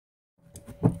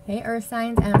Hey Earth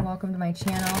signs, and welcome to my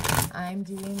channel. I'm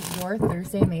doing your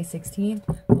Thursday, May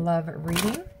 16th love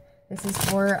reading. This is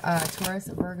for Taurus,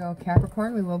 Virgo,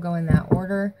 Capricorn. We will go in that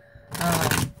order.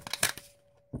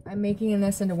 I'm making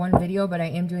this into one video, but I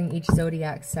am doing each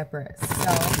zodiac separate.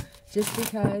 So just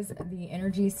because the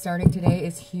energy starting today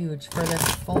is huge for this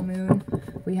full moon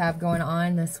we have going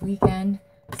on this weekend.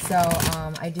 So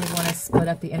I did want to split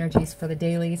up the energies for the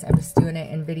dailies. I'm just doing it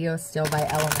in videos still by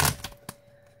element.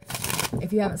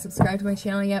 If you haven't subscribed to my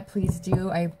channel yet, please do.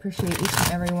 I appreciate each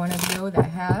and every one of you that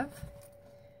have.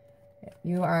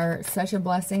 You are such a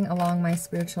blessing along my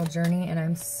spiritual journey, and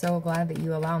I'm so glad that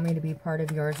you allow me to be part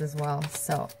of yours as well.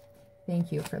 So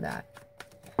thank you for that.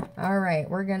 All right,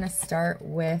 we're going to start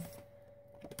with,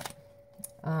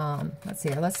 let's see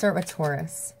here. Let's start with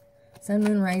Taurus. Sun,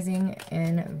 Moon, Rising,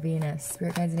 and Venus.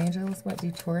 Spirit guides and angels, what do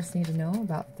Taurus need to know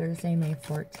about Thursday, May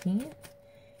 14th?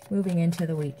 Moving into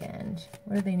the weekend.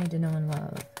 What do they need to know in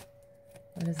love?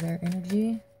 What is their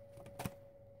energy?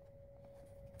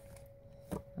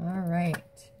 All right.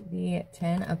 The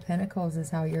 10 of Pentacles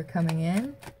is how you're coming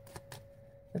in.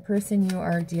 The person you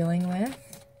are dealing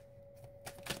with.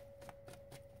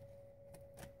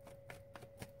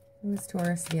 Who is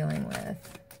Taurus dealing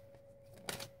with?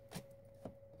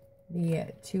 The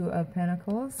 2 of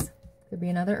Pentacles. Could be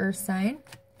another earth sign.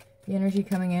 The energy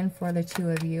coming in for the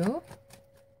two of you.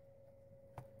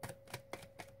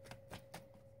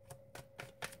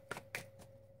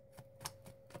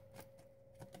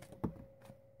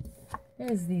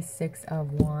 Is the 6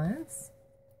 of Wands.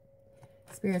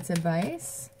 Spirit's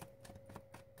advice.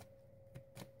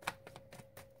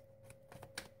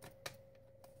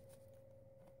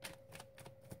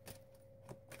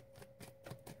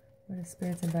 What is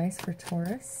Spirit's advice for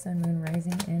Taurus, Sun, Moon,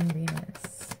 Rising, and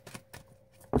Venus?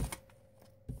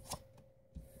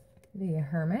 The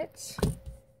Hermit.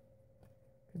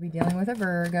 Could be dealing with a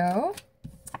Virgo.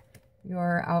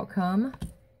 Your outcome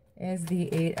is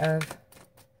the 8 of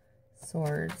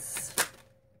Swords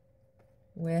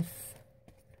with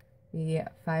the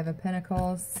 5 of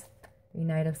Pentacles, the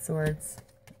Knight of Swords,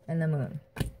 and the Moon.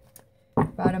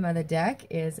 Bottom of the deck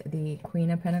is the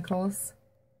Queen of Pentacles,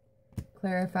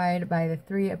 clarified by the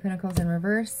 3 of Pentacles in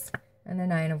reverse and the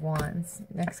 9 of Wands.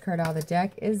 Next card out of the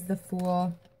deck is the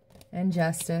Fool and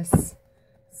Justice.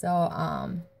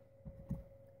 So,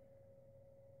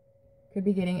 could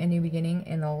be getting a new beginning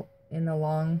in the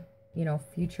long,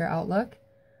 future outlook.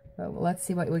 But let's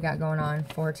see what we got going on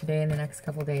for today and the next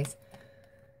couple days.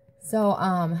 So,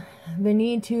 the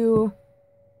need to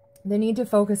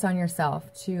focus on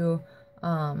yourself, to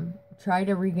try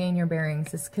to regain your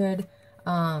bearings. This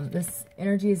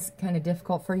energy is kind of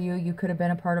difficult for you. You could have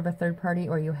been a part of a third party,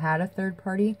 or you had a third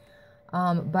party.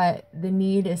 But the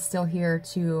need is still here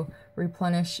to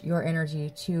replenish your energy,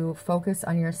 to focus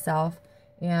on yourself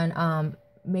and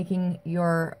making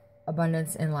your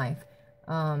abundance in life.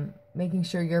 Making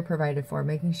sure you're provided for,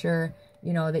 making sure,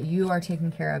 that you are taken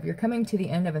care of. You're coming to the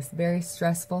end of a very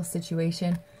stressful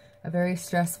situation, a very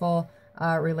stressful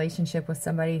relationship with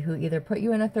somebody who either put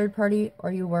you in a third party or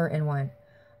you were in one.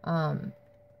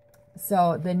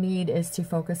 So the need is to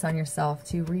focus on yourself,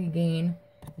 to regain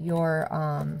your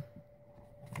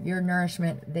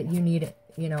nourishment that you need.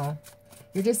 You're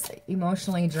just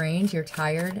emotionally drained, you're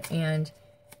tired, and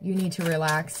you need to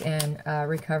relax and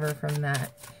recover from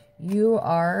that. You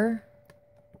are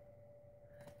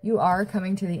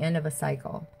coming to the end of a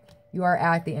cycle. You are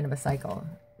at the end of a cycle.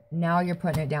 Now you're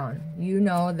putting it down. You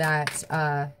know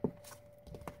that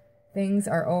things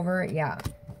are over. Yeah.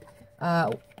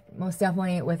 Most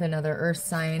definitely with another earth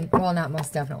sign. Well, not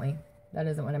most definitely. That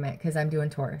isn't what I meant, because I'm doing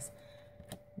Taurus.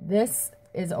 This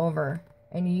is over.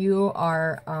 And you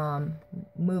are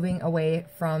moving away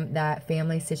from that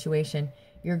family situation.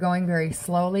 You're going very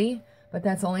slowly. But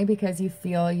that's only because you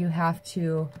feel you have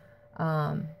to,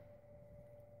 the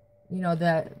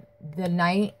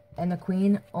Knight and the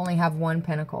Queen only have 1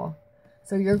 pentacle.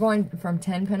 So you're going from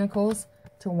 10 pentacles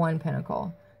to 1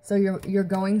 pentacle. So you're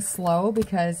going slow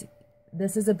because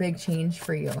this is a big change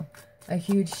for you, a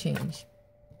huge change.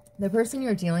 The person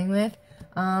you're dealing with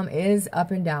is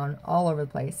up and down, all over the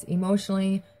place.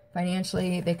 Emotionally,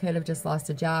 financially, they could have just lost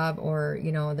a job, or,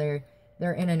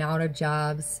 they're in and out of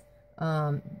jobs.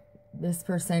 This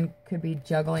person could be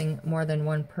juggling more than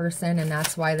one person, and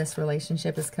that's why this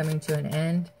relationship is coming to an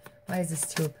end. Why is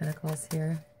this 2 of Pentacles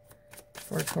here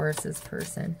for Taurus's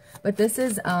person? But this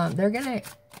is, they're going to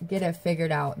get it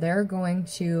figured out. They're going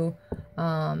to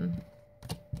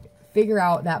figure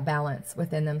out that balance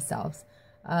within themselves.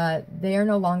 They are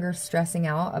no longer stressing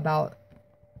out about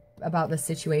the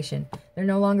situation. They're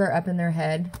no longer up in their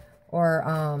head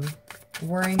or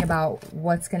worrying about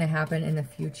what's going to happen in the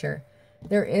future.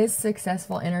 There is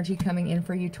successful energy coming in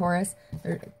for you, Taurus.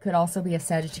 There could also be a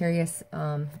Sagittarius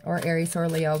or Aries or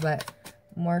Leo, but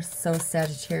more so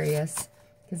Sagittarius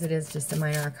because it is just a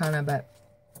minor arcana. But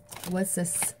what's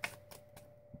this?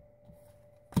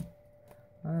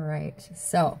 All right,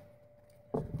 so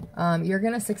you're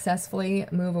going to successfully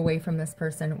move away from this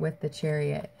person with the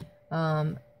Chariot.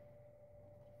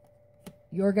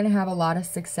 You're going to have a lot of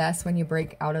success when you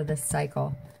break out of this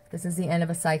cycle. This is the end of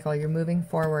a cycle. You're moving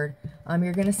forward.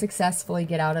 You're going to successfully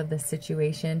get out of this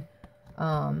situation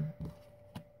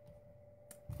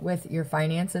with your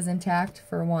finances intact,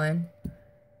 for one.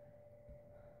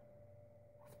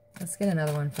 Let's get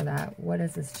another one for that. What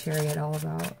is this Chariot all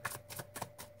about?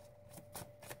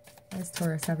 Why does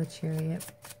Taurus have a Chariot?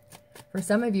 For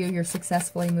some of you, you're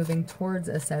successfully moving towards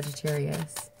a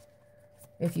Sagittarius.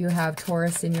 If you have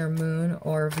Taurus in your moon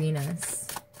or Venus.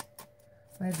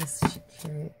 Why is this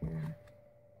Chariot here?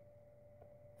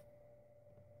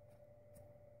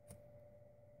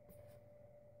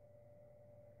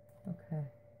 Okay.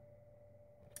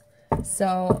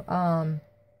 So,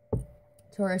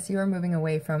 Taurus, you are moving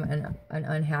away from an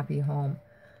unhappy home.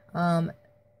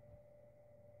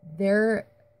 There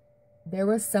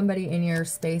was somebody in your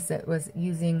space that was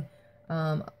using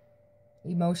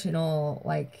emotional,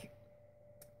 like,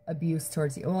 abuse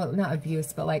towards you. Well, not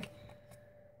abuse, but, like,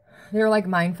 they're, like,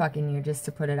 mind-fucking you, just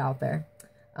to put it out there.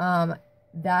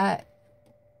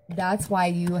 That's why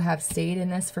you have stayed in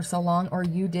this for so long, or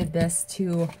you did this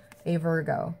to a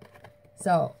Virgo.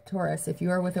 So, Taurus, if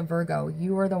you are with a Virgo,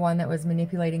 you are the one that was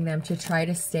manipulating them to try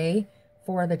to stay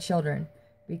for the children,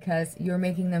 because you're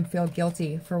making them feel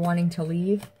guilty for wanting to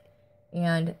leave,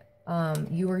 and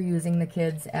you were using the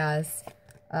kids as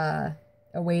a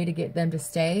way to get them to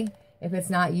stay. If it's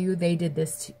not you, they did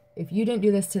this. If you didn't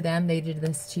do this to them, they did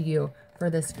this to you, for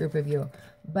this group of you.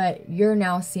 But you're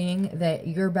now seeing that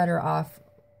you're better off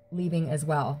leaving as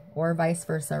well, or vice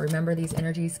versa. Remember, these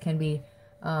energies can be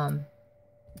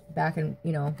back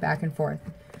and forth.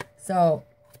 So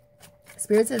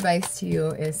Spirit's advice to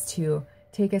you is to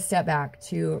take a step back,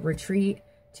 to retreat,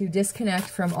 to disconnect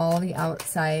from all the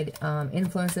outside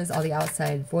influences, all the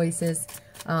outside voices,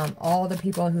 all the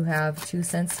people who have 2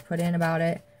 cents put in about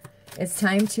it. It's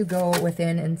time to go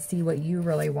within and see what you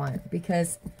really want,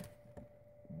 because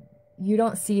you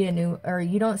don't see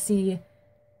you don't see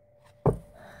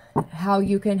how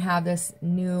you can have this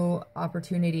new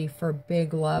opportunity for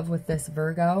big love with this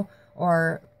Virgo,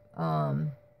 or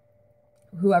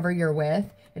whoever you're with.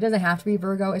 It doesn't have to be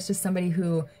Virgo. It's just somebody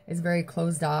who is very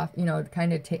closed off,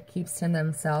 kind of keeps to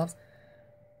themselves.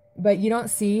 But you don't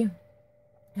see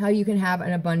how you can have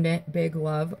an abundant, big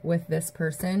love with this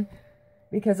person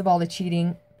because of all the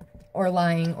cheating or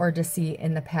lying or deceit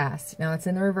in the past. Now, it's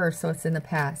in the reverse, so it's in the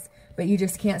past. But you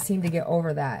just can't seem to get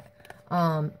over that.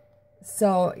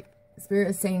 So Spirit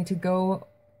is saying to go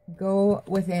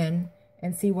within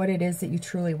and see what it is that you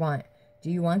truly want. Do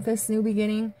you want this new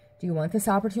beginning? Do you want this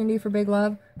opportunity for big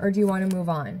love? Or do you want to move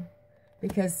on?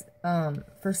 Because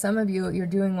for some of you, you're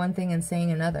doing one thing and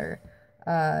saying another.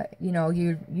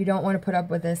 You don't want to put up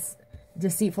with this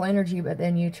deceitful energy, but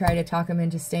then you try to talk them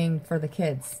into staying for the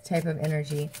kids type of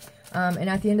energy. And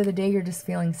at the end of the day, you're just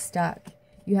feeling stuck.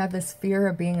 You have this fear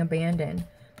of being abandoned.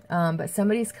 But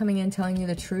somebody's coming in telling you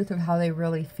the truth of how they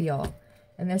really feel.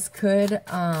 And this could,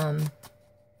 well,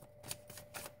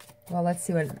 let's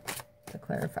see what the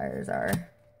clarifiers are.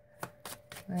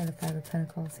 I have the 5 of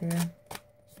Pentacles here.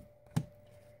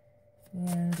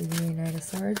 And the Knight of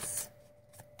Swords.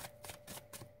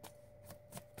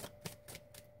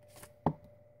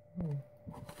 Ooh.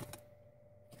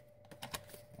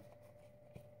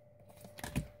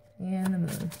 And the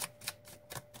Moon.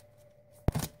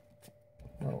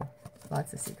 Whoa,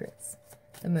 lots of secrets.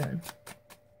 The Moon.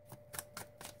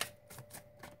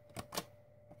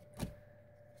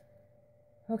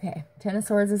 Okay, 10 of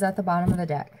Swords is at the bottom of the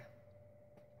deck.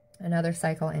 Another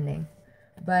cycle ending.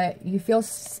 But you feel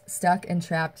stuck and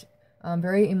trapped,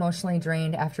 very emotionally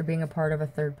drained after being a part of a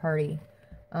third party.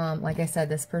 Like I said,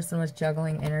 this person was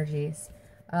juggling energies.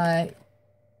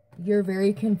 You're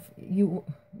very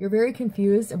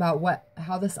confused about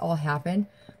how this all happened,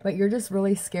 but you're just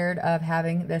really scared of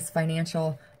having this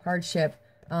financial hardship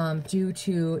due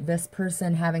to this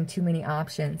person having too many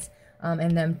options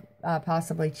and them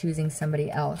possibly choosing somebody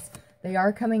else. They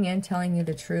are coming in telling you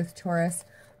the truth, Taurus.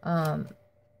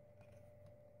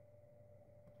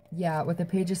 Yeah, with the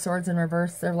Page of Swords in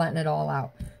reverse, they're letting it all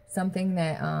out. Something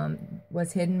that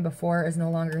was hidden before is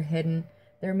no longer hidden.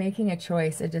 They're making a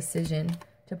choice, a decision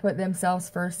to put themselves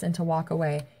first and to walk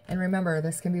away. And remember,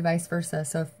 this can be vice versa.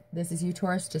 So if this is you,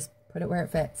 Taurus, just Put it where it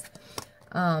fits.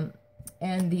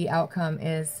 And the outcome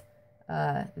is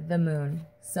the moon.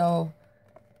 So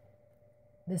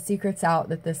the secret's out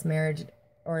that this marriage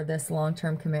or this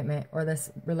long-term commitment or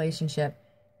this relationship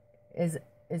is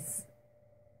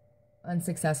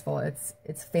unsuccessful.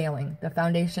 It's failing. The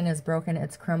foundation is broken.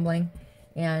 It's crumbling.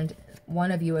 And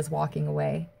one of you is walking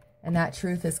away. And that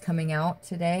truth is coming out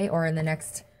today or in the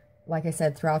next, like I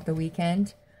said, throughout the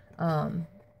weekend,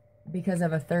 because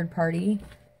of a third party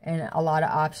and a lot of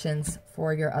options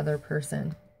for your other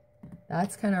person.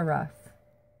 That's kind of rough.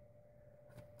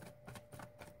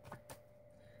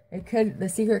 The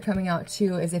secret coming out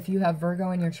too is if you have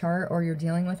Virgo in your chart or you're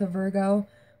dealing with a Virgo,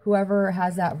 whoever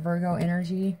has that Virgo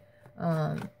energy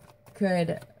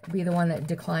could be the one that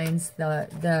declines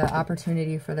the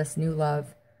opportunity for this new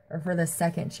love or for this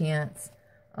second chance.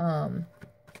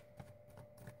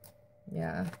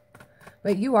 Yeah.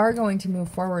 But you are going to move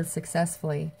forward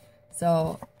successfully.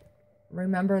 So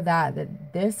remember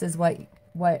that this is what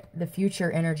the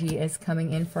future energy is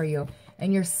coming in for you.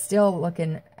 And you're still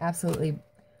looking absolutely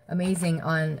amazing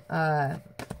on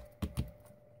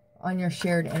your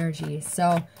shared energy.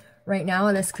 So right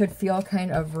now this could feel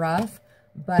kind of rough,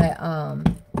 but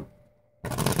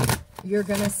you're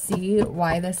gonna see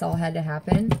why this all had to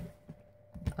happen.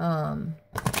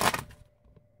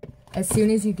 As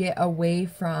soon as you get away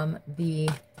from the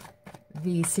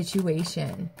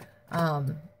situation,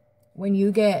 when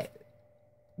you get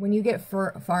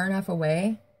far enough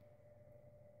away,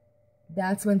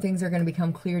 that's when things are going to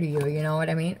become clear to you. You know what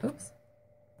I mean? Oops.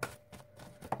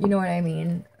 You know what I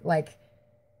mean? Like,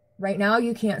 right now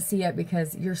you can't see it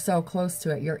because you're so close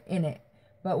to it. You're in it.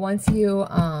 But once you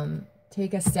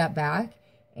take a step back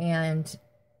and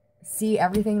see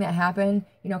everything that happened,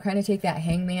 you know, kind of take that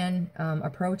hangman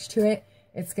approach to it,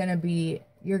 it's going to be,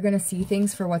 you're going to see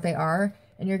things for what they are,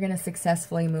 and you're going to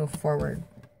successfully move forward.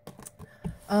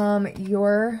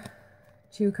 Your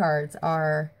two cards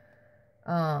are,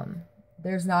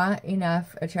 there's not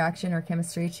enough attraction or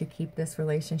chemistry to keep this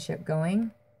relationship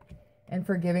going, and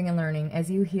forgiving and learning. As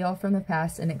you heal from the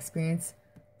past and experience,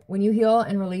 when you heal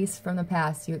and release from the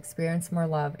past, you experience more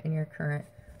love in your current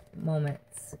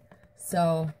moments.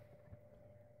 So,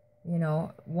 you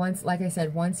know, like I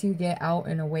said, once you get out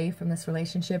and away from this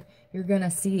relationship, you're going to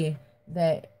see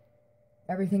that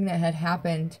everything that had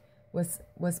happened was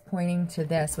pointing to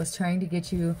this, was trying to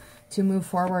get you to move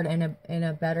forward in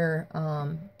a better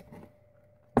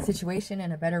situation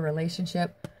and a better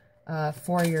relationship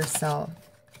for yourself.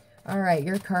 All right,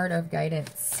 your card of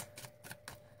guidance.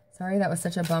 Sorry that was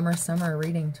such a bummer summer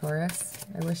reading, Taurus.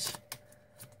 I wish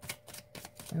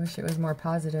it was more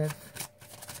positive.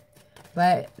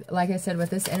 But like I said, with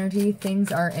this energy,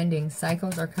 things are ending.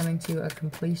 Cycles are coming to a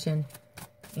completion.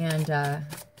 And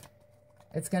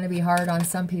it's going to be hard on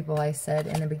some people, I said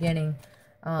in the beginning.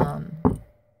 A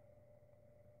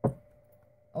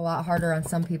lot harder on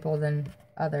some people than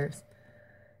others.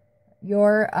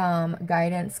 Your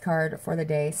guidance card for the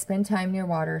day. Spend time near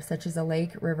water, such as a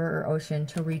lake, river, or ocean,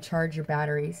 to recharge your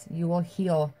batteries. You will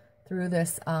heal through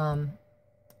this,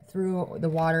 through the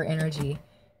water energy.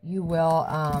 You will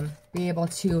be able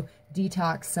to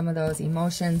detox some of those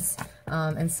emotions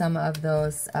and some of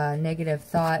those negative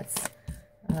thoughts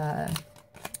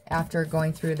after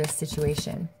going through this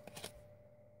situation.